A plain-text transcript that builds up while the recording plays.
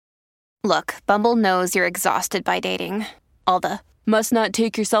Look, Bumble knows you're exhausted by dating. All the must not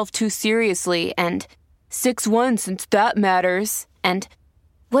take yourself too seriously and 6'1" since that matters. And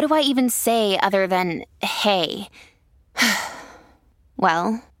what do I even say other than hey?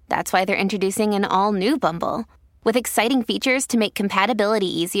 Well, that's why they're introducing an all-new Bumble with exciting features to make compatibility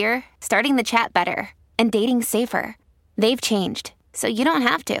easier, starting the chat better, and dating safer. They've changed, so you don't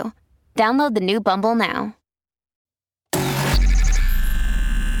have to. Download the new Bumble now.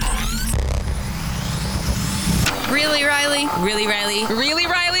 Really, Riley? Really, Riley? Really,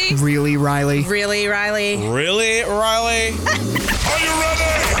 Riley? Really, Riley? Really, Riley? Really, Riley? Are you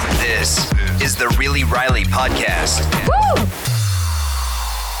ready? This is the Really Riley Podcast. Woo!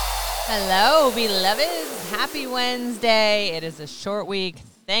 Hello, beloveds. Happy Wednesday. It is a short week,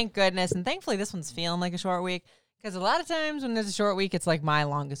 thank goodness. And thankfully, this one's feeling like a short week because a lot of times when there's a short week, it's like my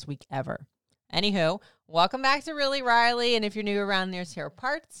longest week ever. Anywho, welcome back to Really Riley. And if you're new around these here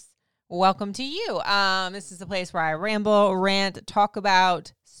parts, welcome to you. This is the place where I ramble, rant, talk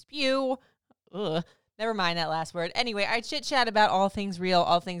about, spew. Never mind that last word. Anyway, I chit-chat about all things real,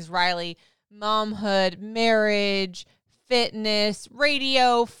 all things Riley, momhood, marriage, fitness,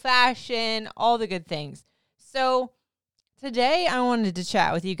 radio, fashion, all the good things. So today I wanted to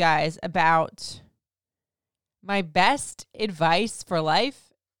chat with you guys about my best advice for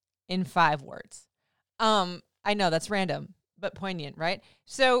life in 5 words. I know that's random, but poignant, right?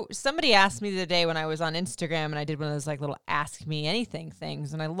 So somebody asked me the other day when I was on Instagram and I did one of those like little ask me anything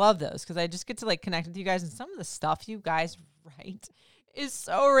things. And I love those because I just get to like connect with you guys, and some of the stuff you guys write is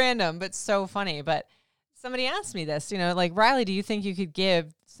so random, but so funny. But somebody asked me this, like, Riley, do you think you could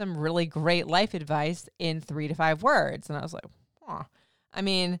give some really great life advice in 3 to 5 words? And I was like, I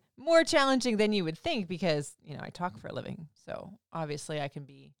mean, more challenging than you would think because, I talk for a living. So obviously I can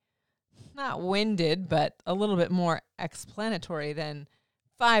be not winded, but a little bit more explanatory than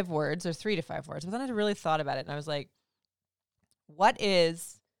 5 words or 3 to 5 words. But then I really thought about it and I was like, what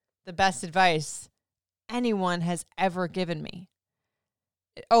is the best advice anyone has ever given me?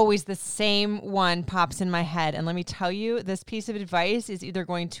 Always the same one pops in my head. And let me tell you, this piece of advice is either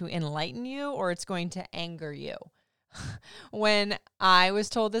going to enlighten you or it's going to anger you. When I was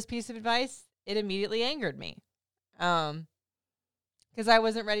told this piece of advice, it immediately angered me. Because I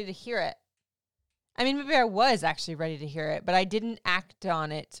wasn't ready to hear it. I mean, maybe I was actually ready to hear it, but I didn't act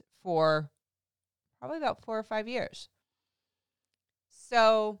on it for probably about 4 or 5 years.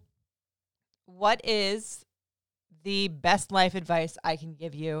 So what is the best life advice I can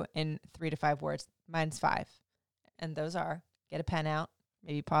give you in 3 to 5 words? Mine's 5. And those are, get a pen out,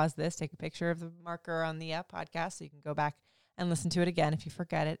 maybe pause this, take a picture of the marker on the podcast so you can go back and listen to it again if you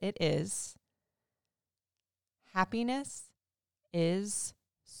forget it. It is, happiness is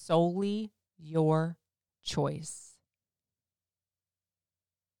solely your choice.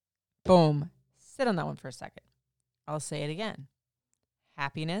 Boom. Sit on that one for a second. I'll say it again.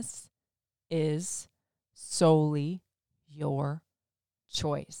 Happiness is solely your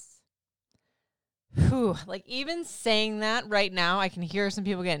choice. Whew, like even saying that right now, I can hear some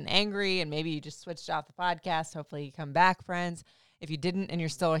people getting angry, and maybe you just switched off the podcast. Hopefully you come back, friends. If you didn't and you're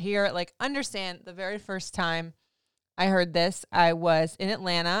still here, like understand the very first time I heard this, I was in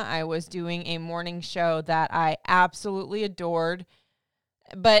Atlanta. I was doing a morning show that I absolutely adored.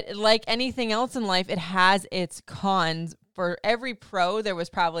 But like anything else in life, it has its cons. For every pro, there was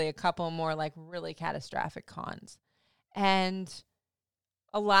probably a couple more like really catastrophic cons. And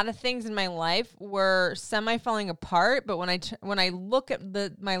a lot of things in my life were semi falling apart. But when I look at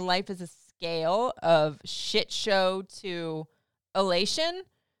my life as a scale of shit show to elation,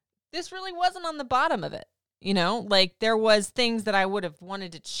 this really wasn't on the bottom of it. Like there was things that I would have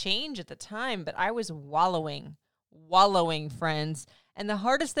wanted to change at the time, but I was wallowing, friends. And the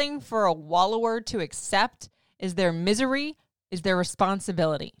hardest thing for a wallower to accept is their misery is their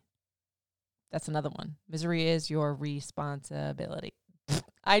responsibility. That's another one. Misery is your responsibility.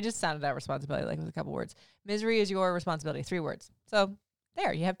 I just sounded out responsibility like with a couple words. Misery is your responsibility. 3 words. So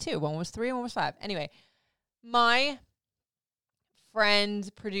there, you have 2. One was 3 and one was 5. Anyway, my friend,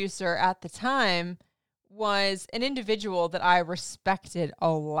 producer at the time was an individual that I respected a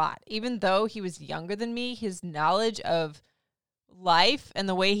lot. Even though he was younger than me, his knowledge of life and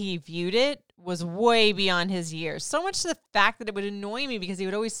the way he viewed it was way beyond his years. So much to the fact that it would annoy me because he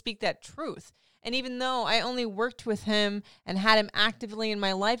would always speak that truth. And even though I only worked with him and had him actively in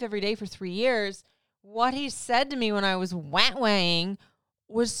my life every day for 3 years, what he said to me when I was wah-wahing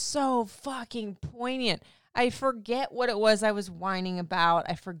was so fucking poignant. I forget what it was I was whining about.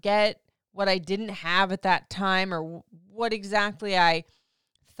 I forget what I didn't have at that time or what exactly I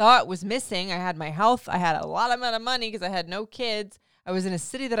thought was missing. I had my health. I had a lot amount of money because I had no kids. I was in a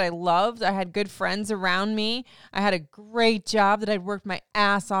city that I loved. I had good friends around me. I had a great job that I'd worked my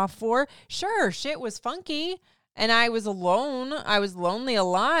ass off for. Sure, shit was funky. And I was alone. I was lonely a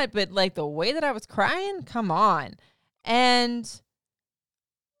lot. But like the way that I was crying, come on. And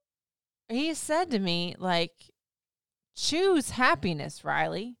he said to me, like, choose happiness,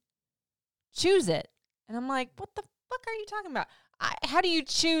 Riley. Choose it. And I'm like, what the fuck are you talking about? How do you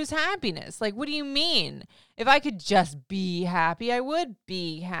choose happiness? Like, what do you mean? If I could just be happy, I would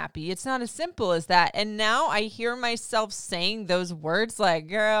be happy. It's not as simple as that. And now I hear myself saying those words like,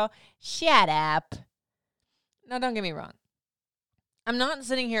 girl, shut up. Now, don't get me wrong. I'm not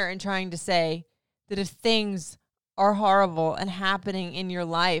sitting here and trying to say that if things are horrible and happening in your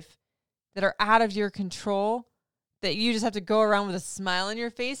life that are out of your control, that you just have to go around with a smile on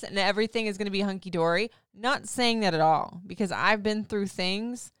your face and everything is going to be hunky-dory. Not saying that at all, because I've been through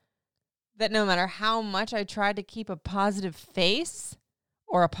things that no matter how much I tried to keep a positive face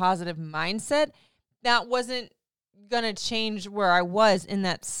or a positive mindset, that wasn't going to change where I was in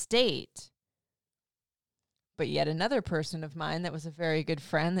that state. But yet another person of mine that was a very good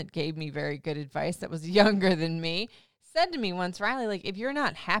friend that gave me very good advice, that was younger than me, said to me once, Riley, like, if you're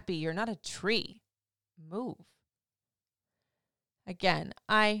not happy, you're not a tree. Move. Again,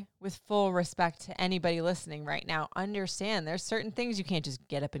 I, with full respect to anybody listening right now, understand there's certain things you can't just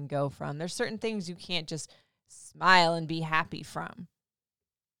get up and go from. There's certain things you can't just smile and be happy from.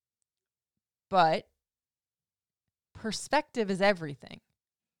 But perspective is everything.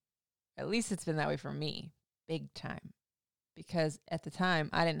 At least it's been that way for me, big time. Because at the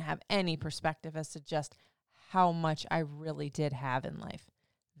time, I didn't have any perspective as to just how much I really did have in life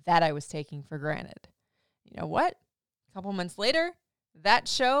that I was taking for granted. You know what? A couple months later, that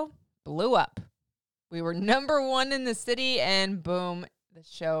show blew up. We were #1 in the city, and boom,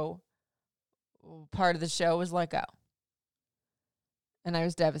 part of the show was let go. And I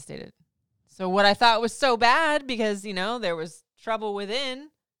was devastated. So what I thought was so bad because, there was trouble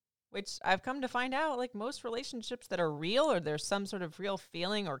within, which I've come to find out, like most relationships that are real or there's some sort of real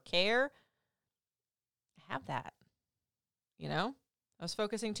feeling or care, have that. I was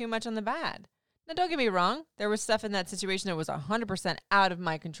focusing too much on the bad. Now, don't get me wrong. There was stuff in that situation that was 100% out of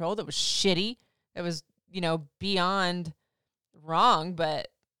my control, that was shitty, that was, beyond wrong. But,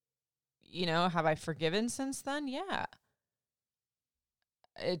 have I forgiven since then? Yeah.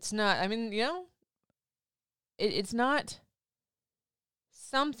 It's not, it's not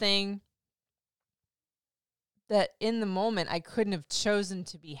something that in the moment I couldn't have chosen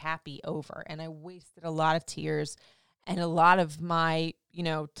to be happy over. And I wasted a lot of tears and a lot of my,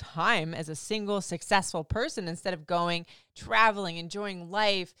 time as a single successful person instead of going, traveling, enjoying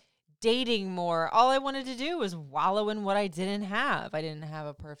life, dating more. All I wanted to do was wallow in what I didn't have. I didn't have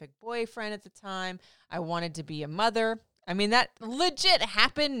a perfect boyfriend at the time. I wanted to be a mother. That legit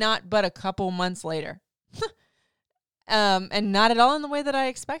happened not but a couple months later. And not at all in the way that I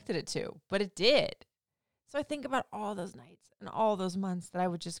expected it to, but it did. So I think about all those nights and all those months that I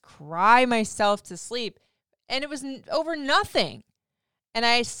would just cry myself to sleep, and it was over nothing. And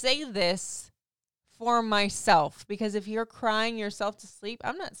I say this for myself, because if you're crying yourself to sleep,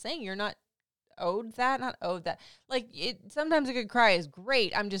 I'm not saying you're not owed that. Like, sometimes a good cry is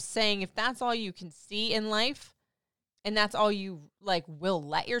great. I'm just saying if that's all you can see in life, and that's all you, will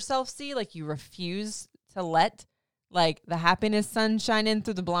let yourself see, you refuse to let, the happiness sun shine in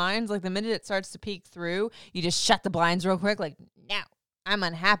through the blinds, the minute it starts to peek through, you just shut the blinds real quick, no, I'm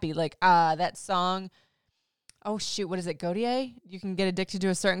unhappy. That song, oh shoot, what is it, Gaudier? You can get addicted to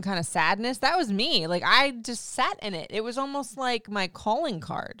a certain kind of sadness. That was me. I just sat in it. It was almost like my calling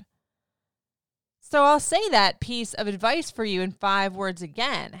card. So I'll say that piece of advice for you in 5 words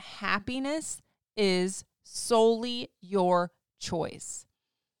again. Happiness is solely your choice.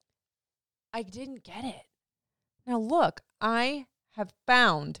 I didn't get it. Now look, I have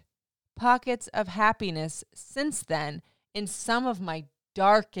found pockets of happiness since then in some of my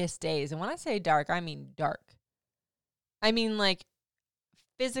darkest days. And when I say dark, I mean dark.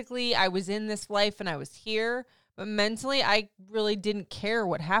 Physically, I was in this life and I was here, but mentally, I really didn't care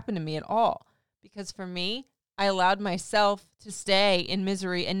what happened to me at all. Because for me, I allowed myself to stay in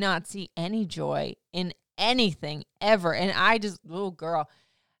misery and not see any joy in anything ever. And I just, little girl,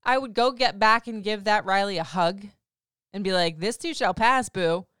 I would go get back and give that Riley a hug and be like, this too shall pass,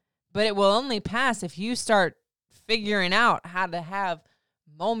 boo. But it will only pass if you start figuring out how to have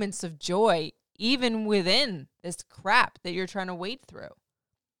moments of joy, even within this crap that you're trying to wade through.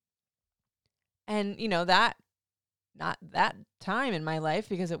 And, not that time in my life,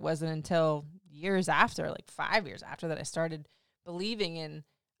 because it wasn't until years after, 5 years after, that I started believing in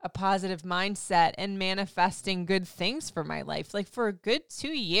a positive mindset and manifesting good things for my life. Like for a good 2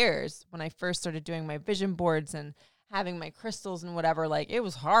 years when I first started doing my vision boards and having my crystals and whatever, like it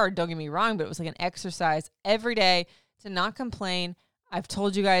was hard, don't get me wrong, but it was like an exercise every day to not complain. I've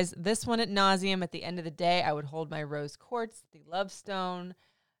told you guys this one ad nauseum. At the end of the day, I would hold my rose quartz, the love stone,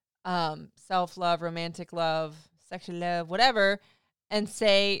 self-love, romantic love, sexual love, whatever, and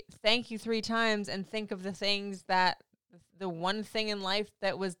say thank you 3 times and think of the one thing in life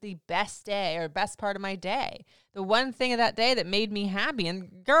that was the best day or best part of my day. The one thing of that day that made me happy.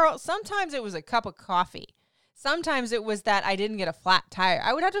 And girl, sometimes it was a cup of coffee. Sometimes it was that I didn't get a flat tire.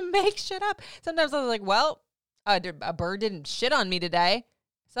 I would have to make shit up. Sometimes I was like, well, a bird didn't shit on me today.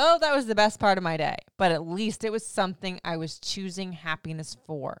 So that was the best part of my day. But at least it was something I was choosing happiness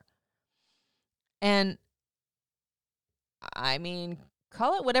for. And I mean,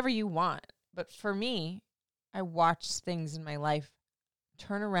 call it whatever you want. But for me, I watched things in my life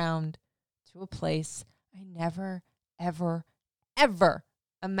turn around to a place I never, ever, ever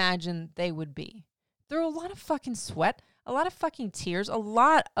imagined they would be. Through a lot of fucking sweat, a lot of fucking tears, a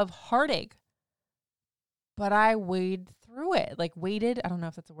lot of heartache. But I waded through it. Like waded, I don't know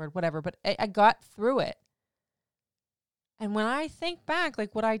if that's a word, whatever, but I got through it. And when I think back,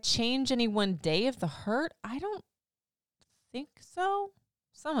 like would I change any one day of the hurt? I don't think so.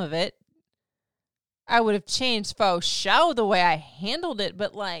 Some of it. I would have changed faux show the way I handled it,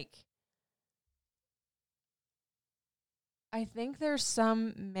 but like, I think there's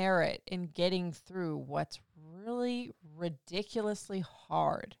some merit in getting through what's really ridiculously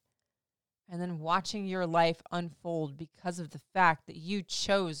hard and then watching your life unfold because of the fact that you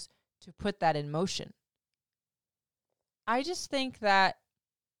chose to put that in motion. I just think that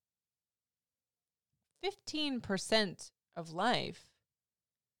 15% of life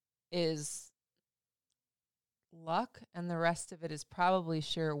is luck, and the rest of it is probably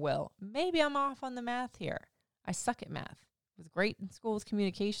sheer will. Maybe I'm off on the math here. I suck at math. I was great in school with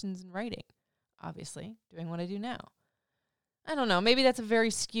communications and writing, obviously, doing what I do now. I don't know. Maybe that's a very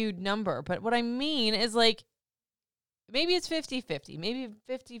skewed number, but what I mean is like, maybe it's 50-50. Maybe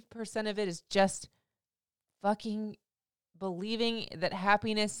 50% of it is just fucking believing that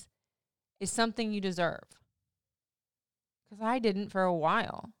happiness is something you deserve. Because I didn't for a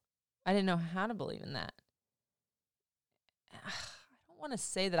while. I didn't know how to believe in that. I don't want to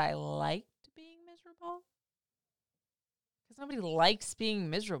say that I liked being miserable, because nobody likes being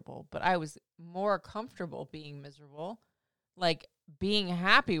miserable, but I was more comfortable being miserable. Like being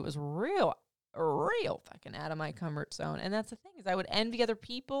happy was real fucking out of my comfort zone. And that's the thing, is I would envy other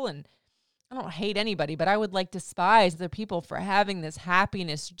people, and I don't hate anybody, but I would like despise other people for having this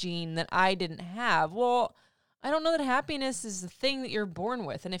happiness gene that I didn't have. Well, I don't know that happiness is the thing that you're born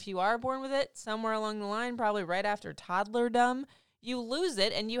with. And if you are born with it, somewhere along the line, probably right after toddlerdom, you lose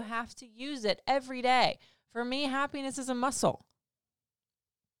it and you have to use it every day. For me, happiness is a muscle.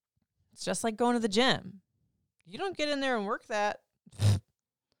 It's just like going to the gym. You don't get in there and work that.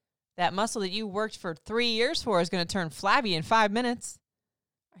 That muscle that you worked for 3 years for is going to turn flabby in 5 minutes.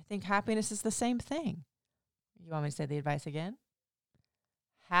 I think happiness is the same thing. You want me to say the advice again?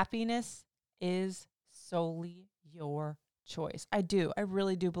 Happiness is solely your choice. I do. I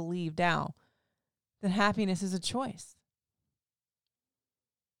really do believe now that happiness is a choice.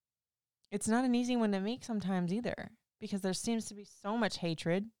 It's not an easy one to make sometimes either, because there seems to be so much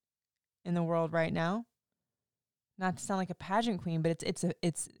hatred in the world right now. Not to sound like a pageant queen, but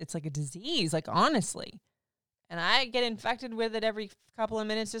it's like a disease, like honestly. And I get infected with it every couple of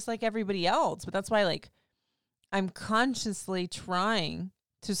minutes just like everybody else. But that's why like I'm consciously trying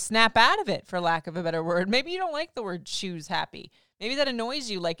to snap out of it, for lack of a better word. Maybe you don't like the word choose happy. Maybe that annoys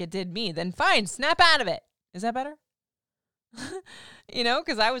you like it did me. Then fine, snap out of it. Is that better? You know,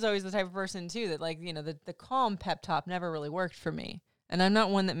 because I was always the type of person too that like, you know, the calm pep talk never really worked for me. And I'm not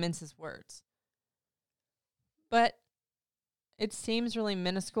one that minces words. But it seems really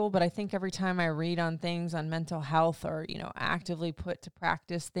minuscule, but I think every time I read on things on mental health, or, you know, actively put to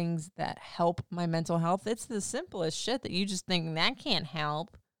practice things that help my mental health, it's the simplest shit that you just think that can't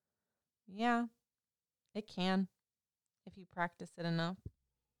help. Yeah, it can if you practice it enough.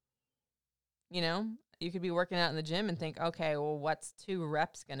 You know, you could be working out in the gym and think, okay, well, what's 2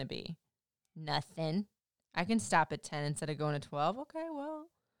 reps going to be? Nothing. I can stop at 10 instead of going to 12. Okay, well.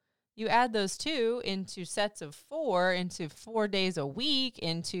 You add those 2 into sets of 4, into 4 days a week,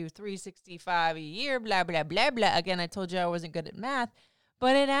 into 365 a year, blah, blah, blah, blah. Again, I told you I wasn't good at math,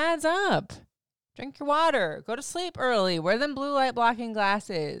 but it adds up. Drink your water. Go to sleep early. Wear them blue light blocking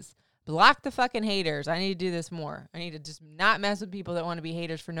glasses. Block the fucking haters. I need to do this more. I need to just not mess with people that want to be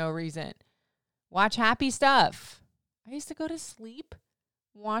haters for no reason. Watch happy stuff. I used to go to sleep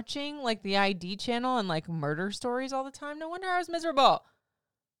watching like the ID channel and like murder stories all the time. No wonder I was miserable.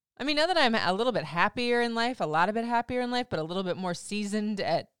 I mean, now that I'm a little bit happier in life, a lot of bit happier in life, but a little bit more seasoned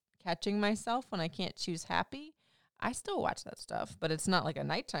at catching myself when I can't choose happy, I still watch that stuff, but it's not like a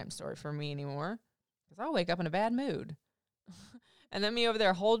nighttime story for me anymore because I'll wake up in a bad mood. And then me over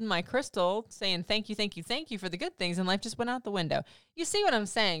there holding my crystal saying thank you for the good things, and life just went out the window. You see what I'm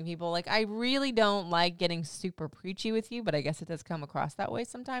saying, people? Like, I really don't like getting super preachy with you, but I guess it does come across that way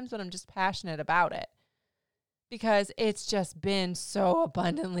sometimes when I'm just passionate about it. Because it's just been so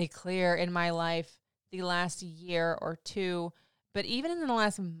abundantly clear in my life the last year or two, but even in the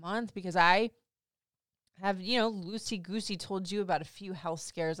last month, because I have, loosey-goosey told you about a few health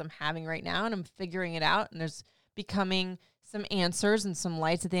scares I'm having right now, and I'm figuring it out, and there's becoming some answers and some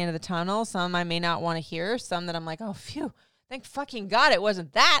lights at the end of the tunnel. Some I may not want to hear, some that I'm like, oh, phew, thank fucking God it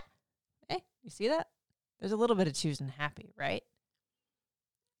wasn't that. Hey, you see that? There's a little bit of choosing happy, right?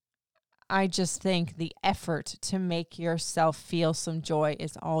 I just think the effort to make yourself feel some joy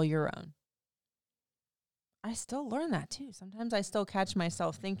is all your own. I still learn that too. Sometimes I still catch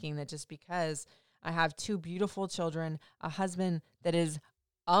myself thinking that just because I have 2 beautiful children, a husband that is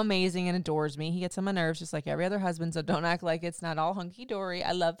amazing and adores me, he gets on my nerves just like every other husband, so don't act like it's not all hunky-dory.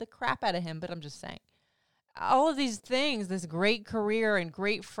 I love the crap out of him, but I'm just saying. All of these things, this great career and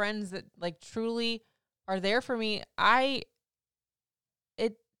great friends that like truly are there for me, I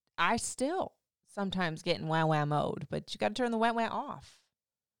still sometimes get in wah-wah mode, but you got to turn the wah-wah off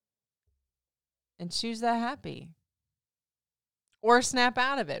and choose that happy. Or snap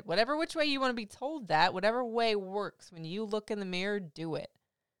out of it. Whatever which way you want to be told that, whatever way works. When you look in the mirror, do it.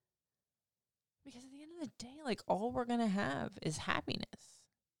 Because at the end of the day, like, all we're going to have is happiness.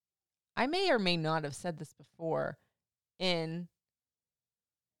 I may or may not have said this before in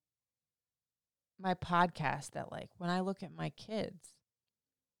my podcast that, like, when I look at my kids,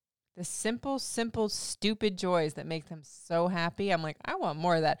 the simple, stupid joys that make them so happy, I'm like, I want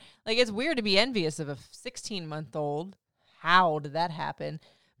more of that. Like, it's weird to be envious of a 16-month-old. How did that happen?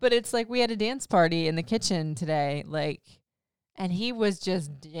 But it's like we had a dance party in the kitchen today, like, and he was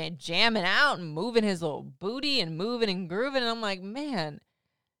just jamming out and moving his little booty and moving and grooving. And I'm like, man,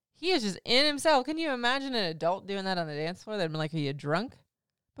 he is just in himself. Can you imagine an adult doing that on the dance floor? They'd be like, are you drunk?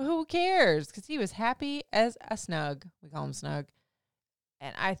 But who cares? Because he was happy as a snug. We call him Snug.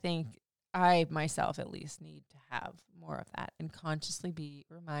 And I think I myself at least need to have more of that and consciously be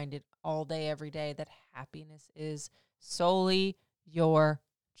reminded all day, every day that happiness is solely your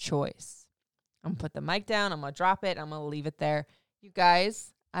choice. I'm going to put the mic down. I'm going to drop it. I'm going to leave it there. You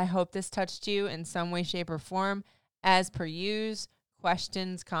guys, I hope this touched you in some way, shape, or form. As per usual,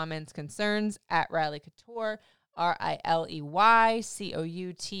 questions, comments, concerns at Riley Couture, RILEYCOUTURE.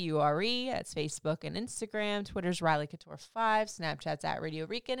 That's Facebook and Instagram. Twitter's Riley Couture 5. Snapchat's at Radio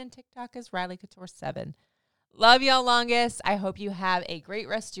Rican. And TikTok is Riley Couture 7. Love y'all longest. I hope you have a great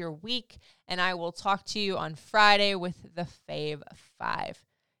rest of your week. And I will talk to you on Friday with the Fave 5.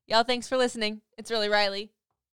 Y'all, thanks for listening. It's really Riley.